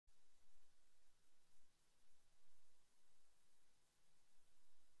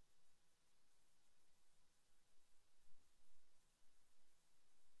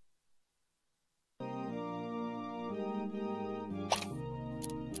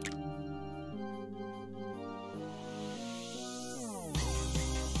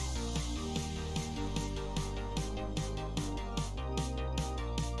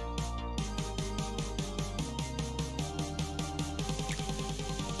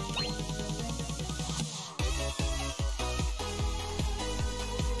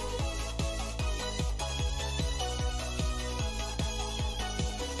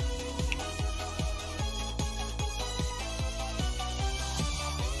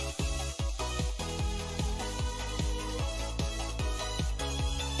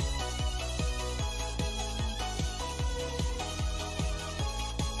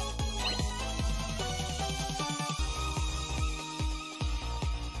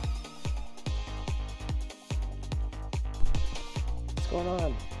going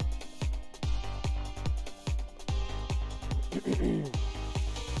on?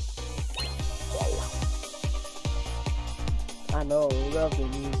 I know, love the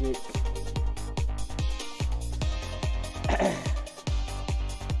music.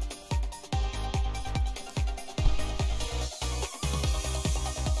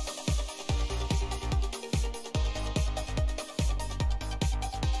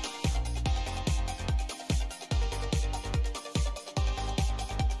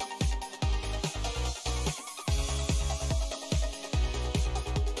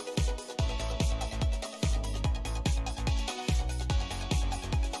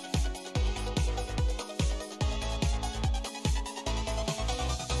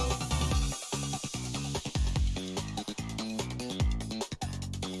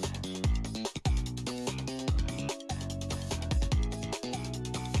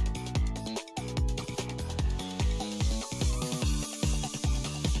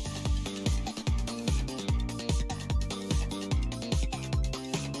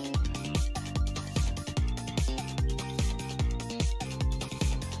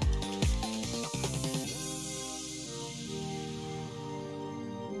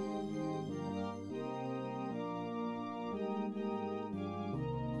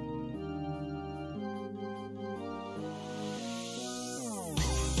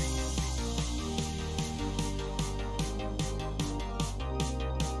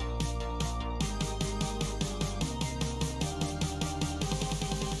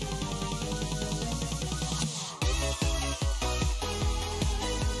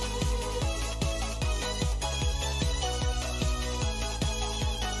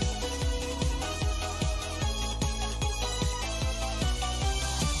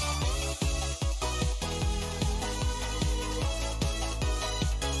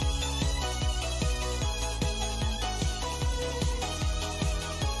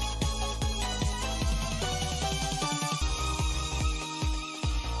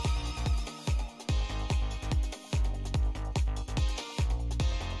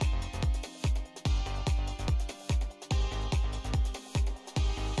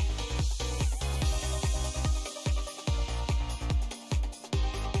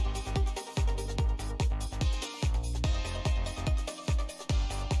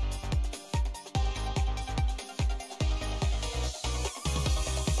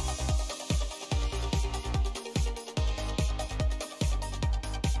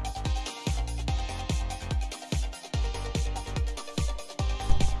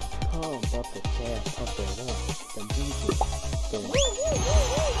 Up the chair, pump it up, the music,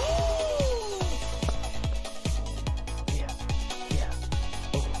 yeah,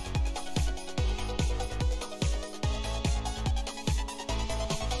 oh.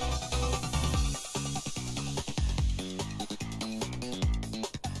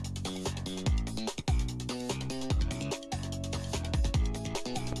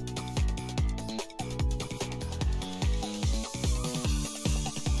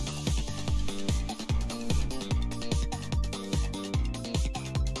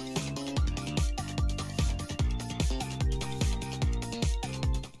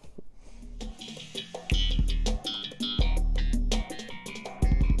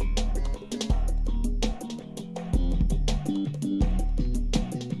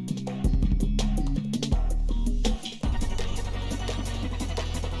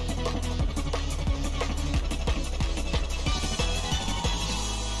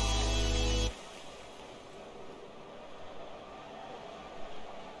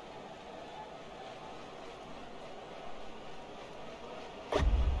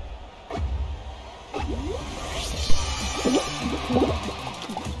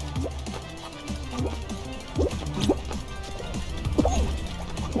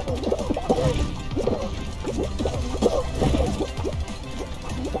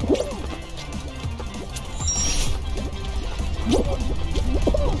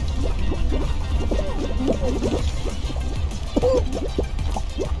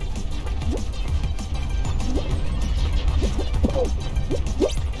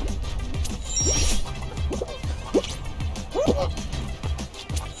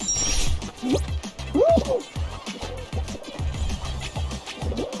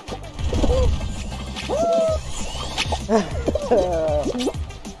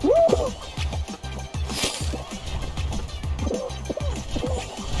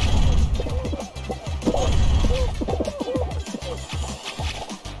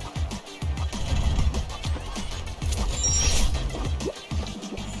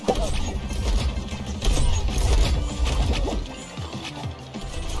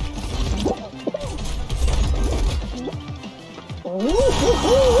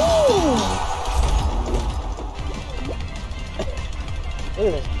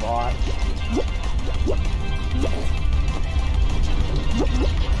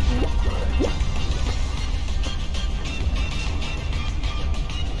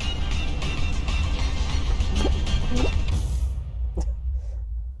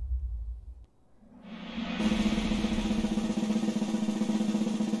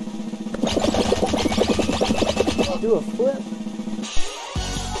 Do a flip?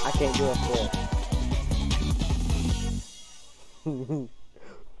 I can't do a flip.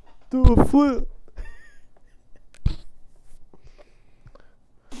 Do a flip.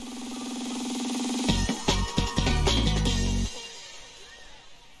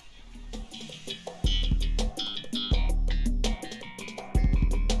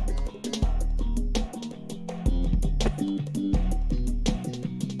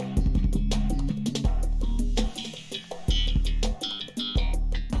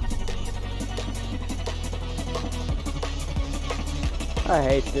 I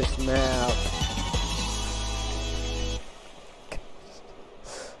hate this map.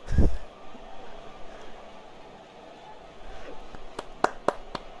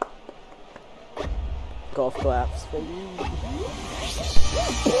 Golf claps, baby.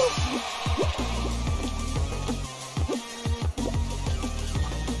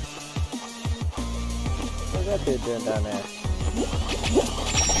 What's that dude doing down there?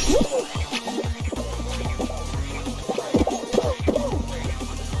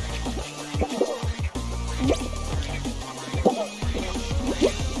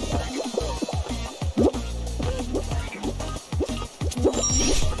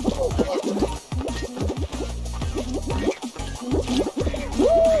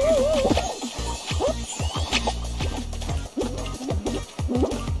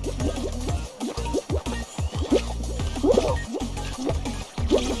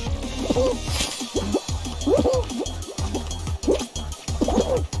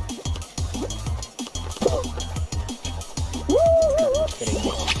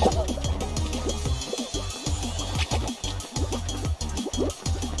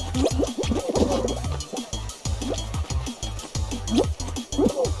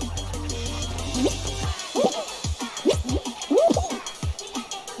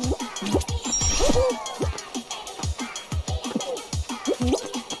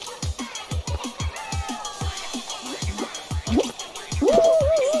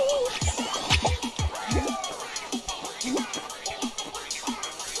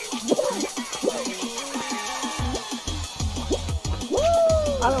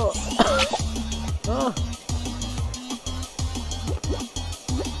 I don't.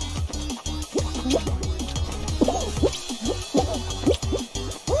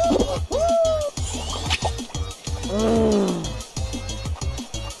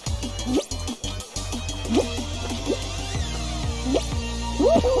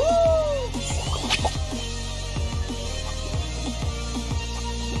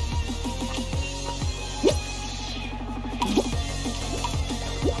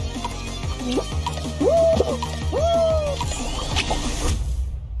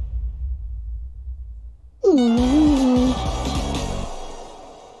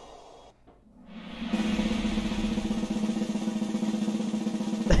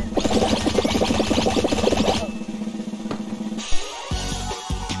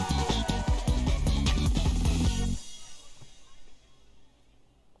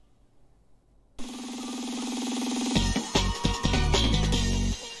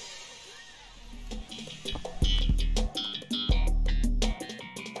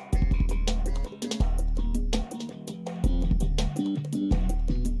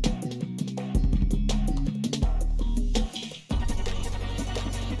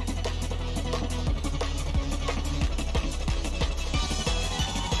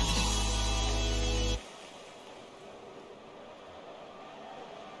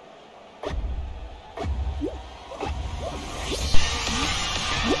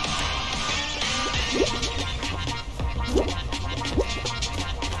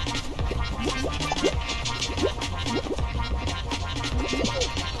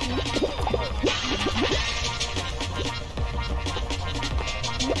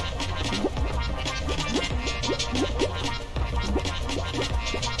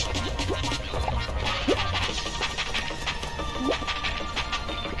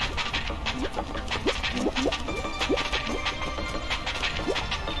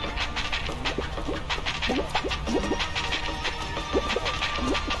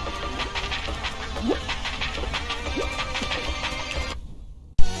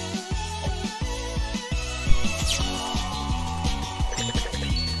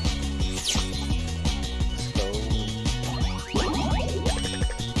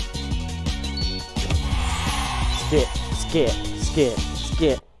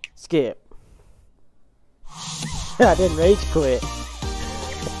 Skip. I didn't rage quit.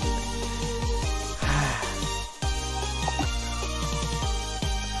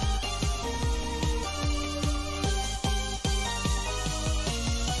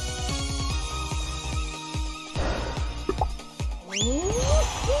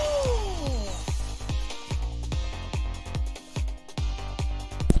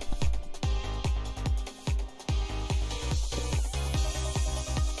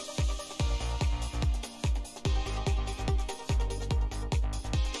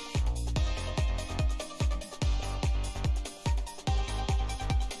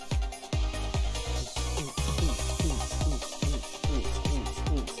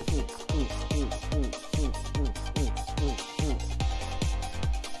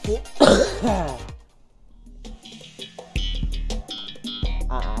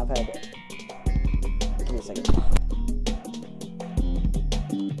 I've had it. Give me a second.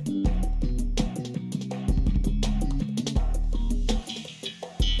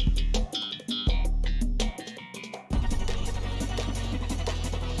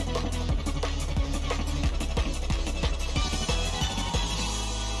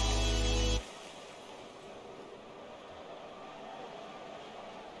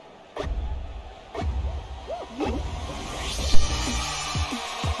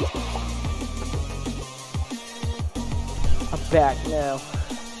 Back now.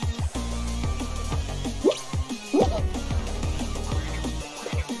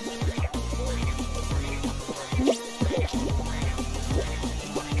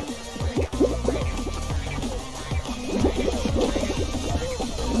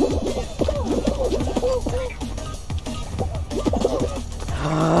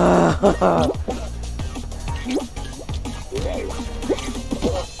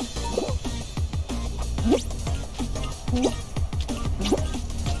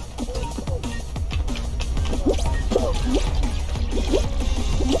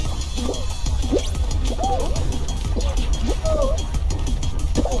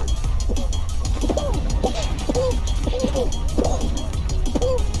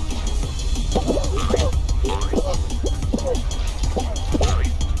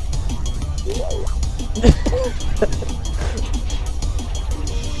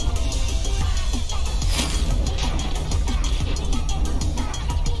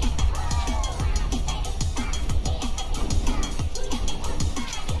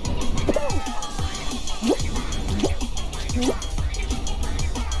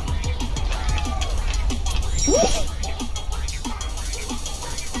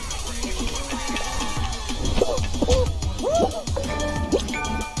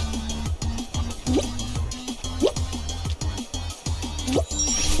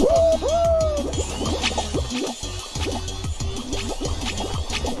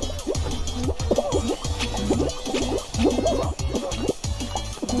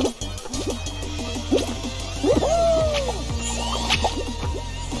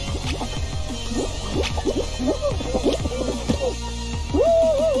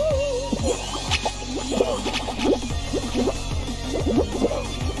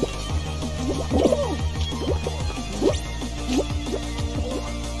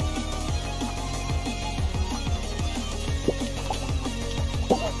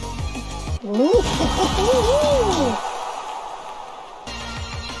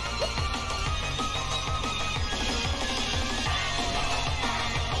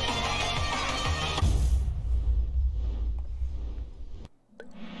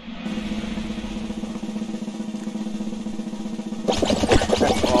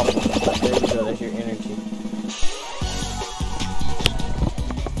 That's awful. There you go, that's your energy.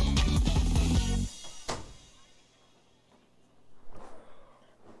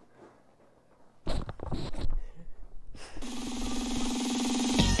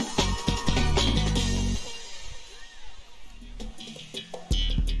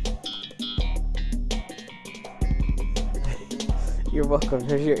 You're welcome,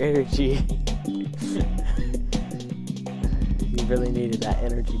 there's your energy. You really needed that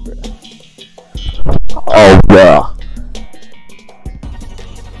energy, bro. Oh, yeah.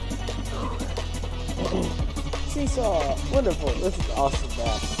 Seesaw, wonderful. This is awesome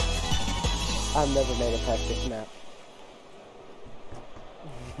map. I've never made a practice map.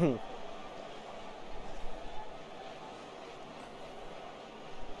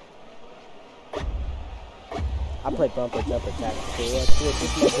 I play bumper jumper tactical. That's it. This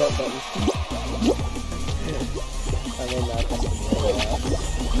is my jump button. I mean, not custom.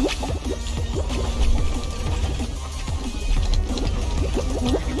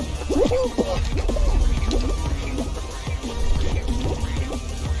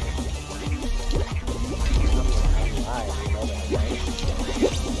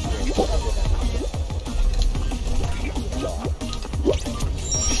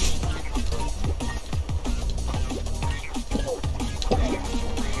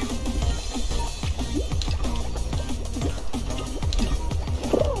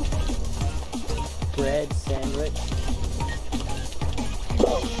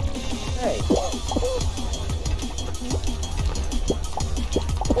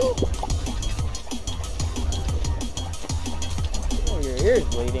 Oh, your ear's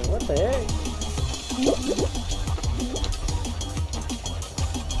bleeding. What the heck?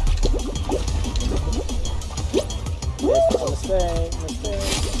 Mistake.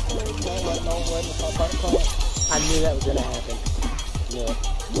 No, I knew that was gonna happen. Yeah.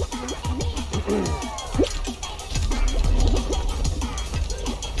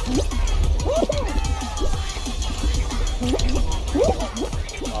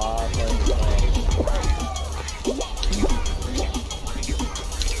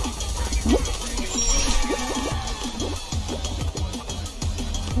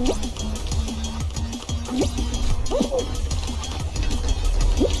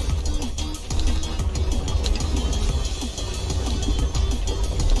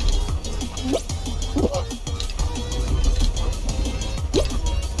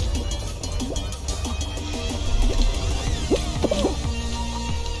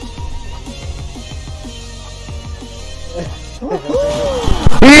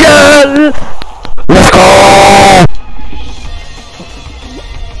 Yeah! Let's go!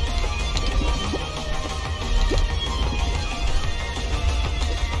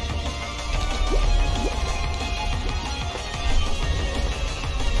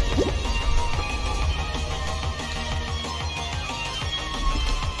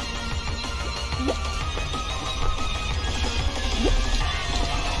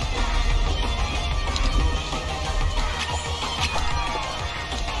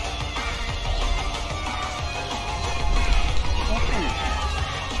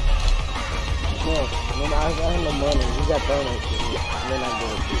 When I have no money, you got donuts to me. They're not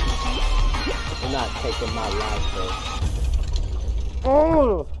doing it to you. They're not taking my life, though.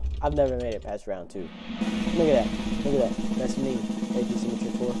 Oh! I've never made it past round 2. Look at that. Look at that. That's me. AP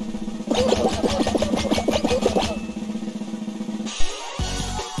Symmetry 4.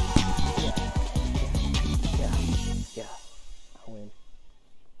 Yeah. I win.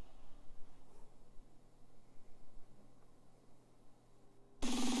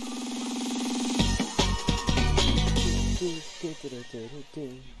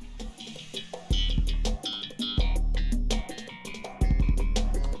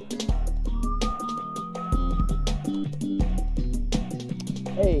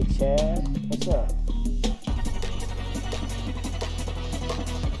 Hey Chad, what's up?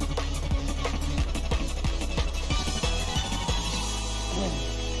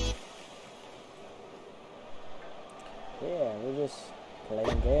 Yeah, we're just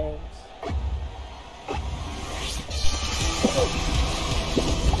playing games.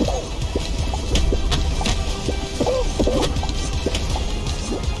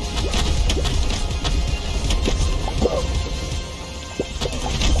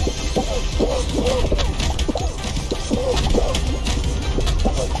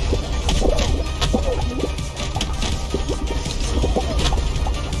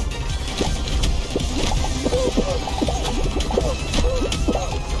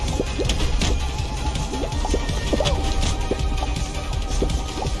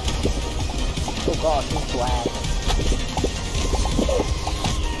 Oh gosh, he's black.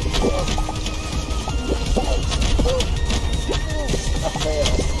 I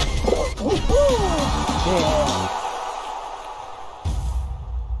failed. Yeah.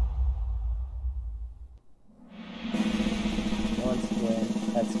 Once again,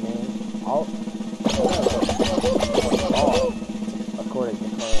 that's me. According to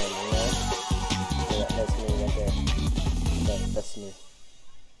plan, you know? Yeah, that's me right there. That's me.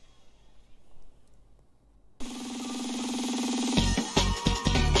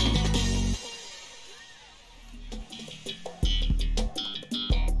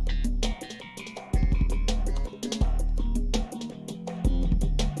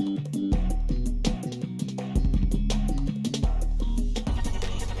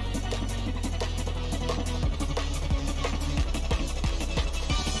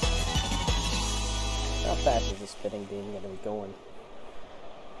 How fast is the spinning beam going to be going?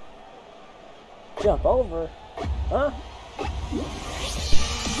 Jump over? Huh?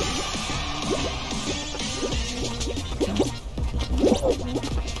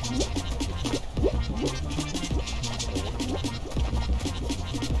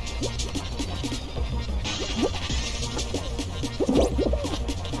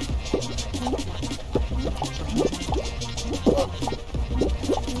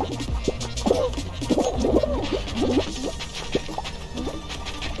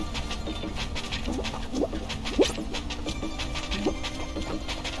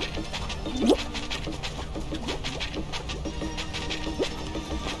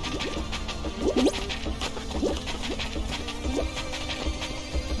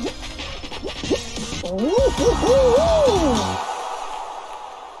 How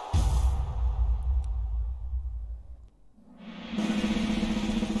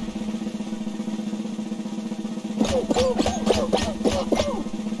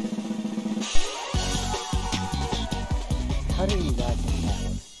did you guys do that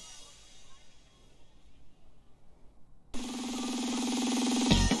one?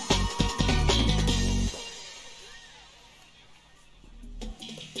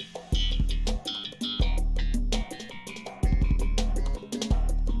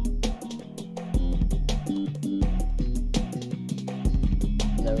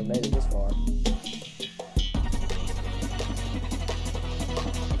 Never made it this far.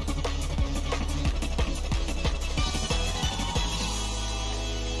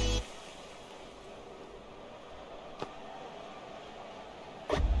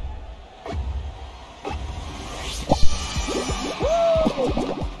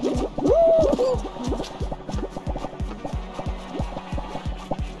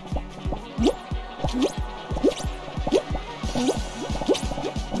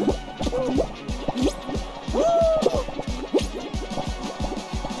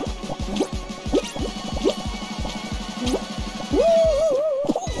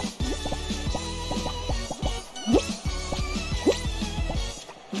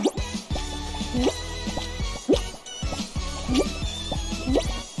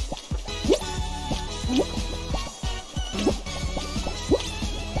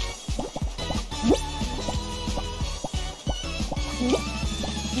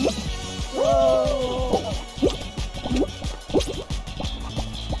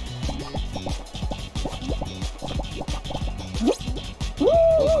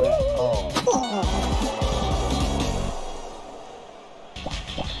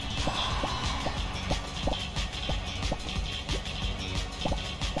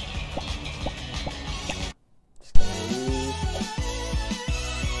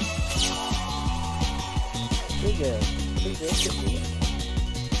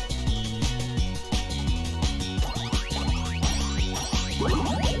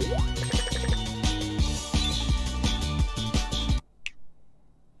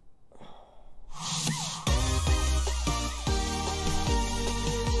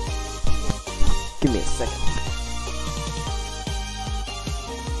 Give me a second.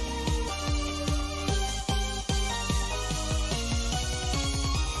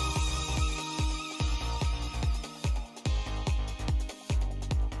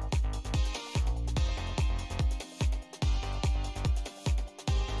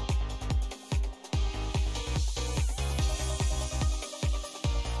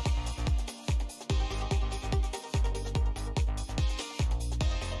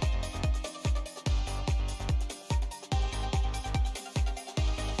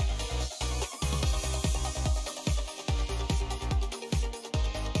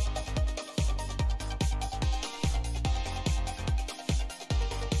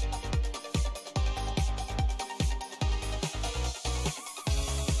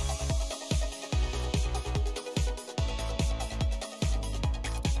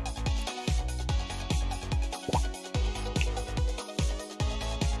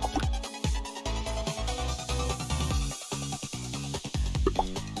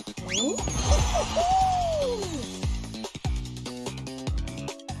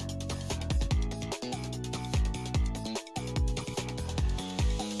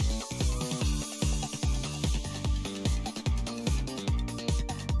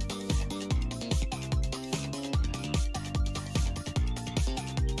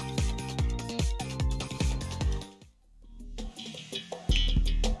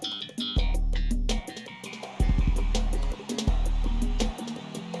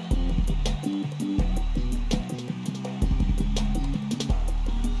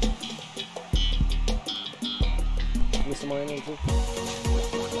 Some more energy.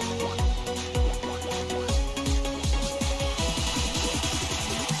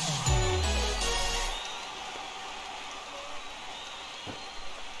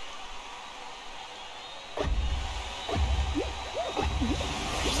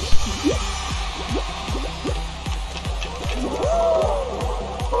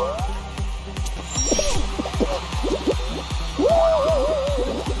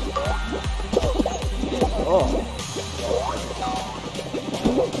 Oh.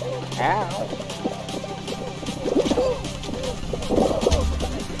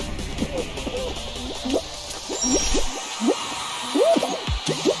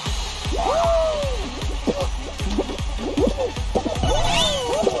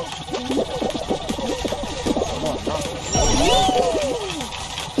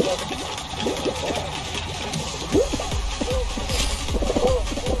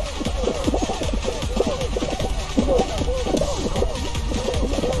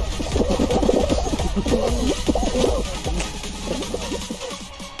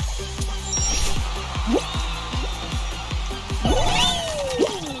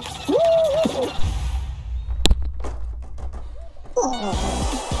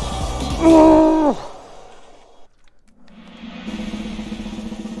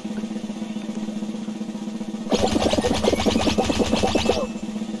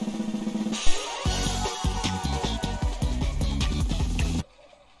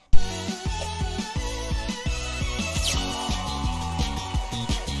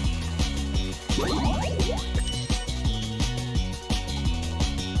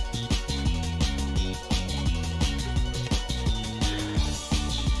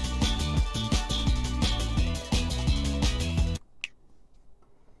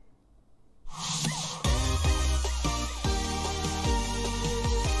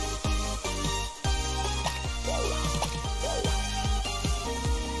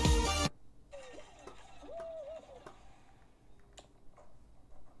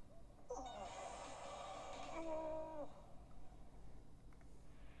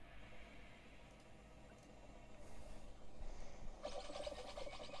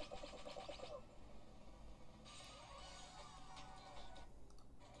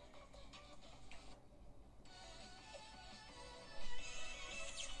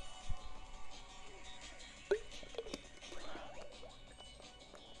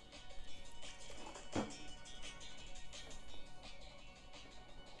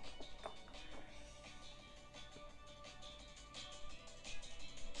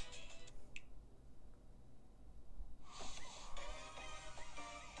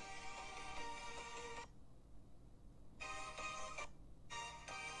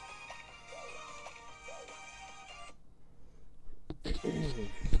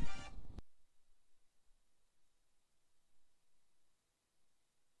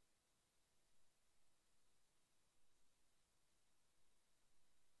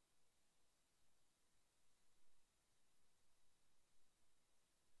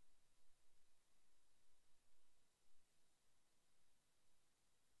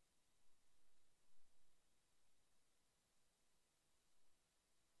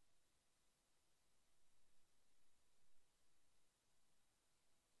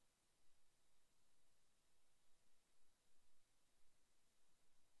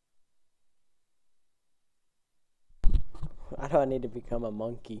 Why do I need to become a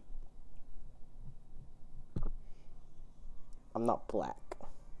monkey? I'm not black.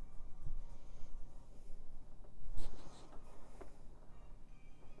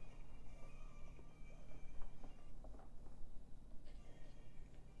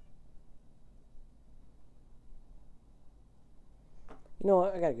 You know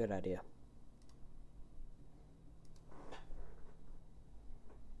what? I got a good idea.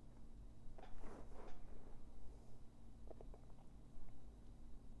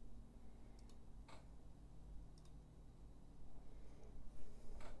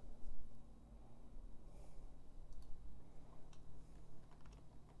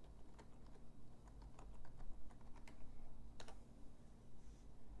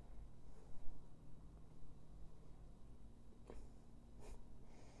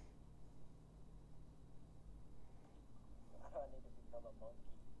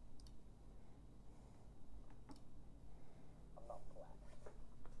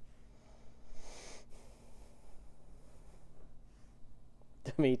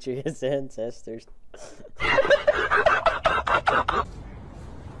 Demetrius' ancestors.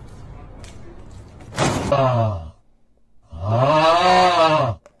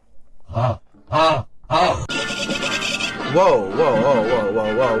 Whoa, whoa, whoa, whoa,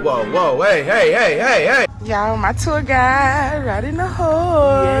 whoa, whoa, whoa, whoa, hey, hey, hey, hey, hey. Y'all, my tour guide riding the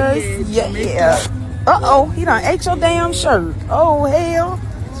horse. Yeah. Uh-oh, he done ate your damn shirt. Oh, hell.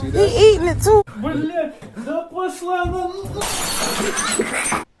 He eating it too.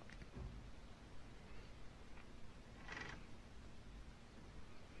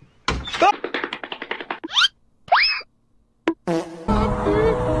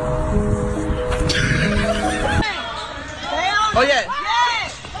 Oh, yeah.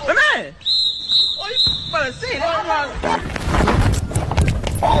 Come on. Oh, you better see that.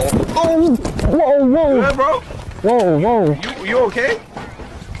 Whoa, whoa. Good, bro? Whoa, whoa. You okay?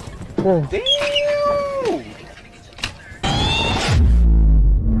 Whoa. Damn.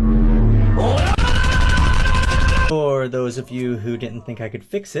 For those of you who didn't think I could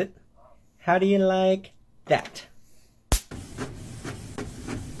fix it, how do you like that?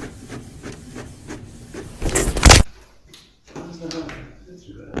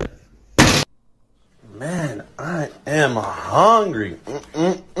 Man, I am hungry.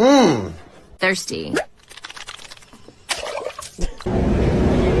 Thirsty.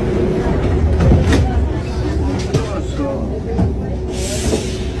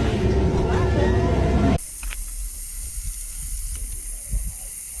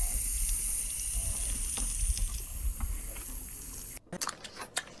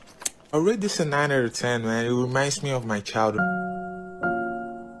 I rate this a 9 out of 10, man. It reminds me of my childhood.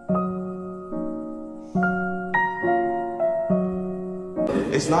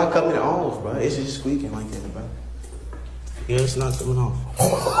 It's not coming off, bro. It's just squeaking like that, bro. Yeah, it's not coming off.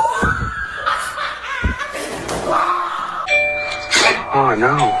 Oh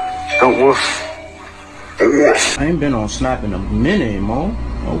no, don't move. I ain't been on Snap in a minute anymore.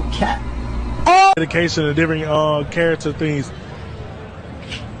 No cap. Dedication to different character things.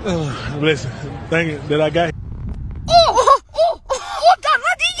 Listen, thank you that I got.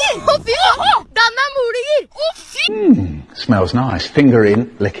 Smells nice. Finger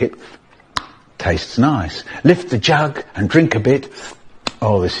in, lick it. Tastes nice. Lift the jug and drink a bit.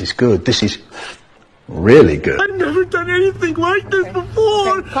 Oh, this is good. This is really good. I've never done anything like this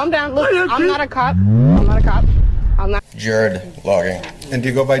before. Okay, calm down. Look, I'm not a cop. I'm not a cop. I'm not. Jared logging. And do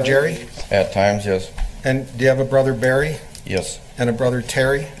you go by Jerry? At times, yes. And do you have a brother Barry? Yes. And a brother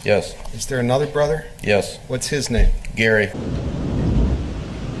Terry? Yes. Is there another brother? Yes. What's his name? Gary.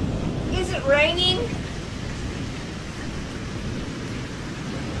 Is it raining?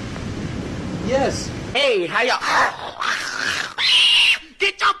 Yes. Hey, how y'all?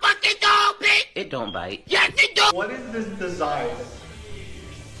 Get your fucking dog, bitch! It don't bite. Yes, it do! What is this design?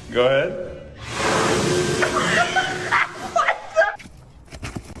 Go ahead.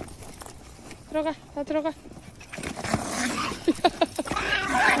 Droga, ta droga.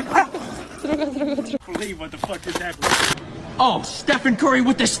 Believe what the fuck just happened. Oh, Stephen Curry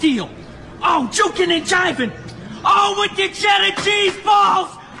with the steal. Oh, juking and jiving. Oh, with the cheddar cheese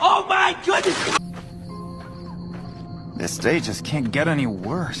balls. Oh my goodness. This day just can't get any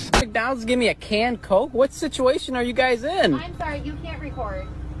worse. McDonald's give me a canned Coke? What situation are you guys in? I'm sorry, you can't record.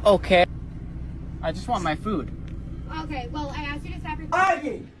 Okay. I just want my food. Okay, well, I asked you to stop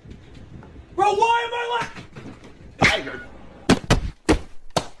recording. Bro, why am I like... Tiger.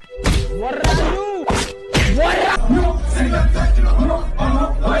 What are you? What are you?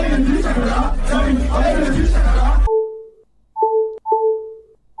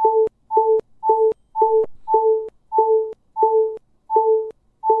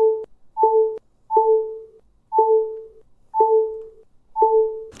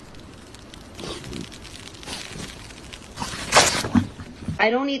 I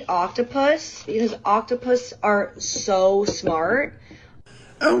don't eat octopus because octopus are so smart.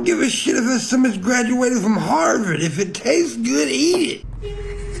 I don't give a shit if someone's graduated from Harvard. If it tastes good, eat it.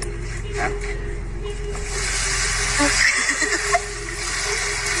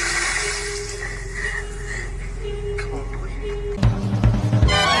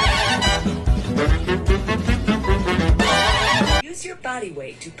 Use your body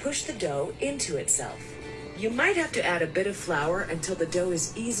weight to push the dough into itself. You might have to add a bit of flour until the dough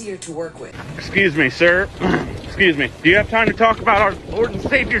is easier to work with. Excuse me, sir. Excuse me. Do you have time to talk about our Lord and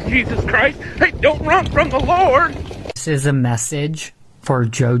Savior Jesus Christ? Hey, don't run from the Lord! This is a message for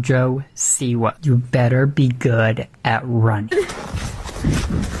JoJo Siwa. You better be good at running.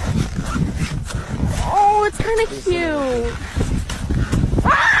 Oh, it's kind of cute.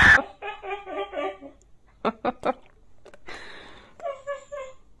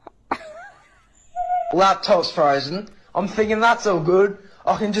 Laptop's frozen. I'm thinking that's all good.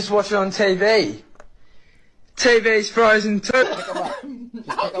 I can just watch it on TV. TV's frozen too. Pick him up.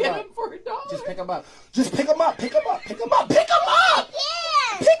 Just pick him up. Just pick him up. Pick him up. Pick him up. Pick him up.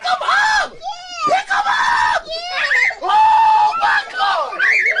 Yeah. Pick him up. Yeah. Pick him up. Yeah. Oh my god.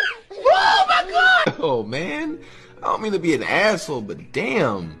 Oh my god. Oh man, I don't mean to be an asshole, but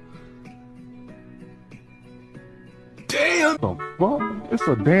damn. Damn. What the fuck? It's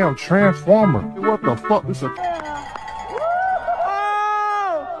a damn transformer. What the fuck? It's a...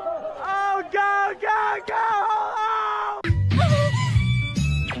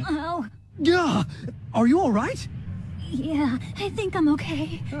 Oh. Yeah. Are you all right? Yeah, I think I'm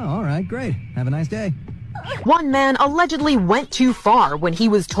okay. Oh, all right. Great. Have a nice day. One man allegedly went too far when he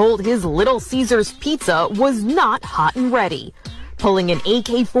was told his Little Caesars pizza was not hot and ready, pulling an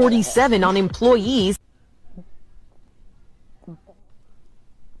AK-47 on employees.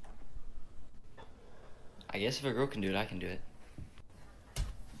 I guess if a girl can do it, I can do it.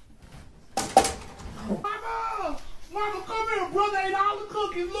 Mama, come here, brother. Ate all the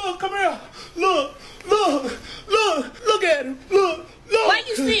cookies. Look, come here. Look at him. Look. Why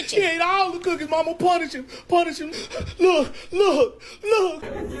you snitching? He ate all the cookies. Mama, punish him. Look.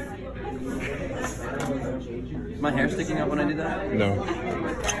 Is my hair sticking up when I do that? No.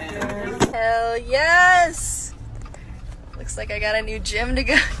 Hell yes! Looks like I got a new gym to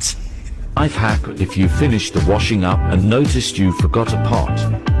go to. Life hack if you finished the washing up and noticed you forgot a pot.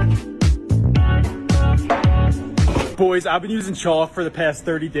 Boys, I've been using chalk for the past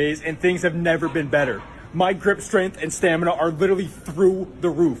 30 days and things have never been better. My grip strength and stamina are literally through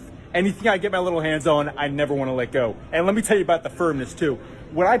the roof. Anything I get my little hands on, I never want to let go. And let me tell you about the firmness too.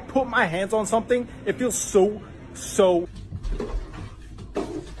 When I put my hands on something, it feels so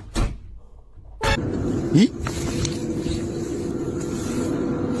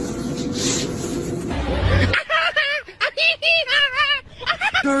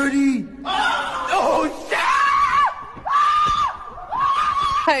Dirty. Oh, shit!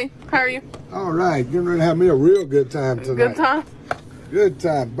 Hey, how are you? All right, getting ready to have me a real good time tonight. Good time? Good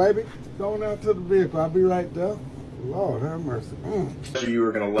time, baby. Going out to the vehicle. I'll be right there. Lord have mercy. You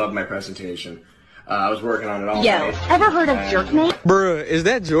were gonna love my presentation. I was working on it all Yo, day. ever heard of Jerkmate? Bruh, is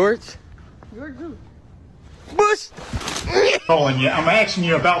that George? George who? Bush! Calling you. I'm asking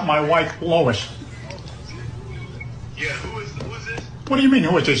you about my wife, Lois. Yeah, who is this? What do you mean,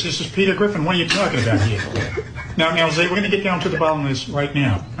 who is this? This is Peter Griffin. What are you talking about here? Now, Zay, we're going to get down to the bottom of this right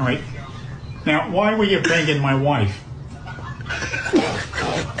now, all right? Now, why were you banging my wife?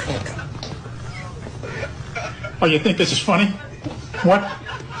 Oh, you think this is funny? What?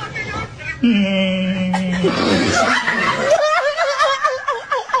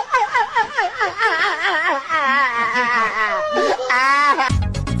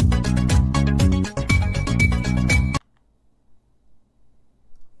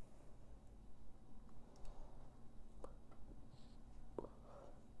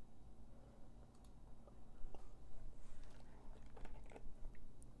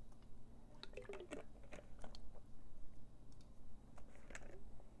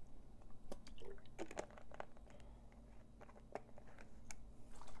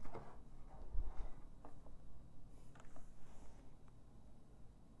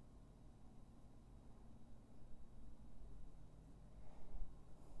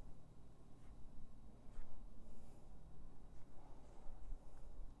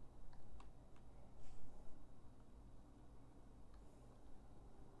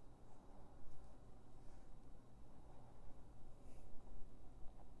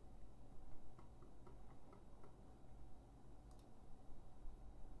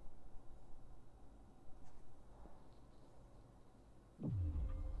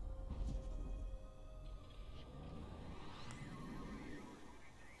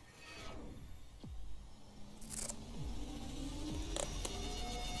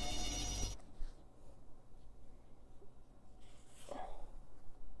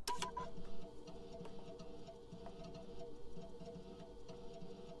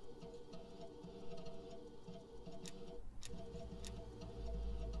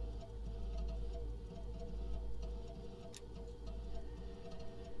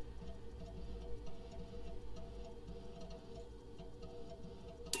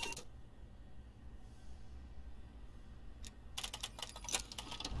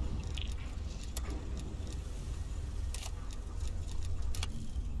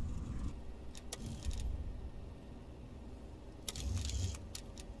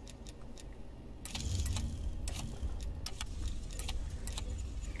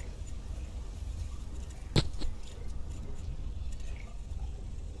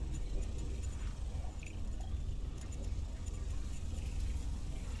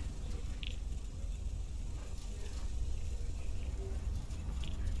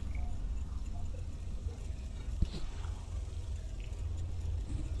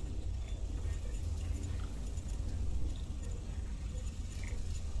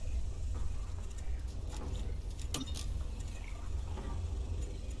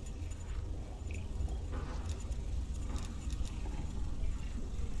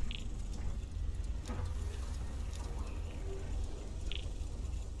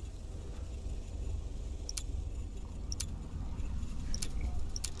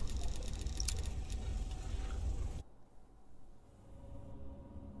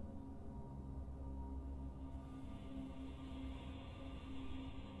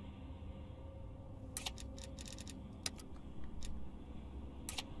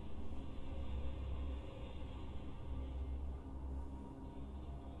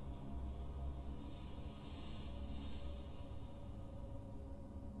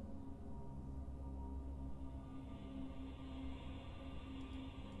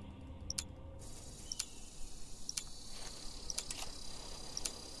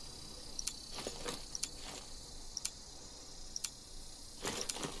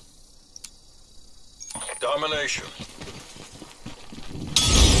 Domination.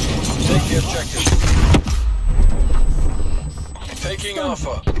 Take the objective. Taking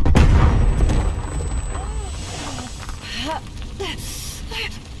Alpha.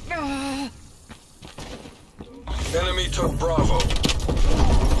 Enemy took Bravo.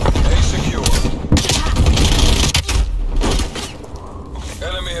 A secure.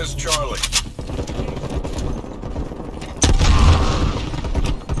 Enemy has Charlie.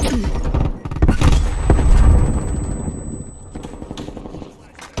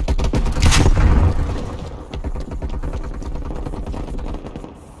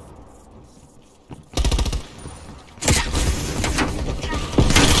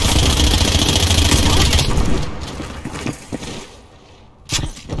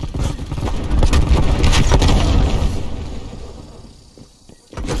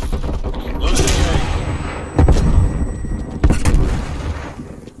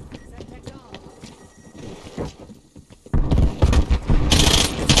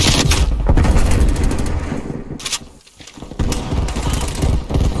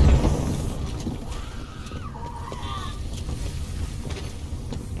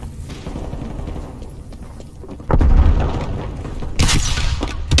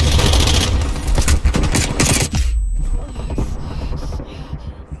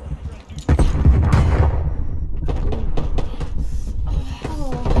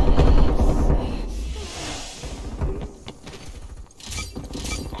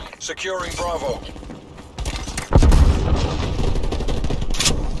 Securing Bravo.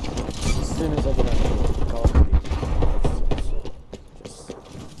 As soon as I get out of the Call of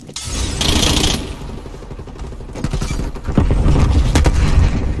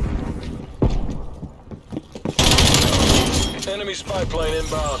Duty, Enemy spy plane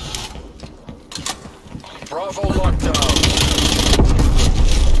inbound. Bravo locked down.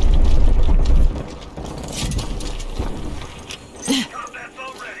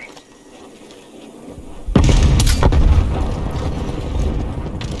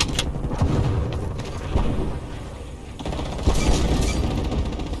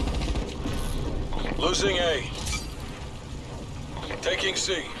 Losing A. Taking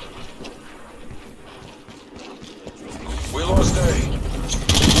C. We lost A.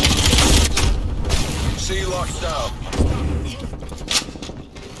 C locked down.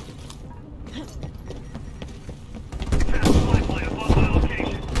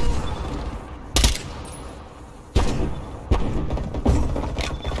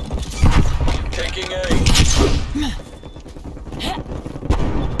 Taking A.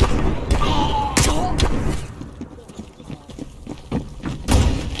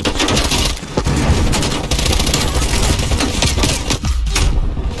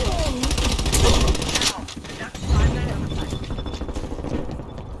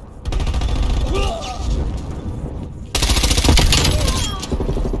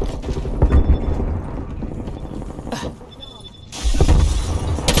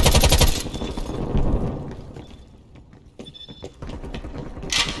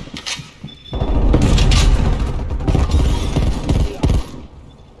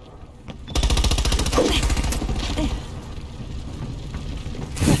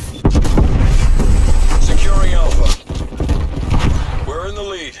 Securing Alpha. We're in the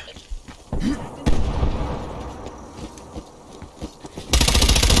lead.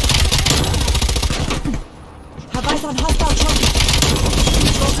 Have eyes on hostile target.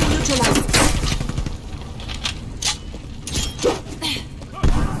 Trophy neutralized.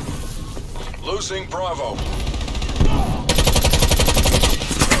 Losing Bravo.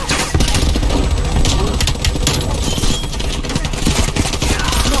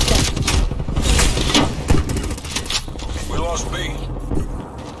 We lost B.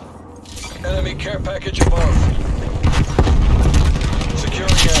 Enemy care package above.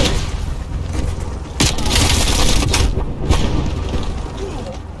 Securing A.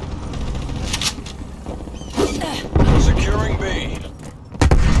 Securing B.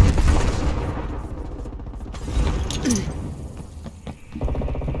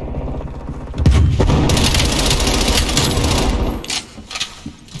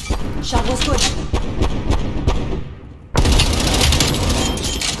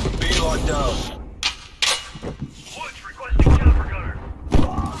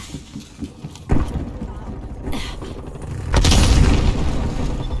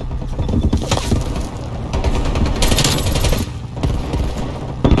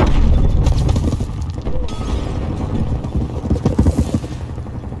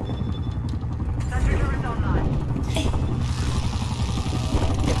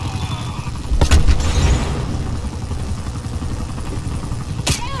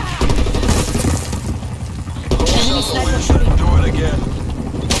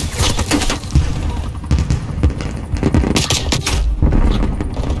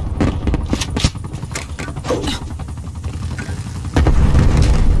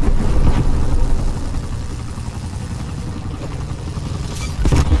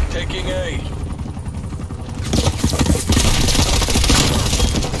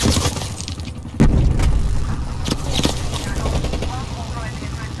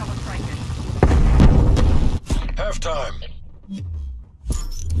 time.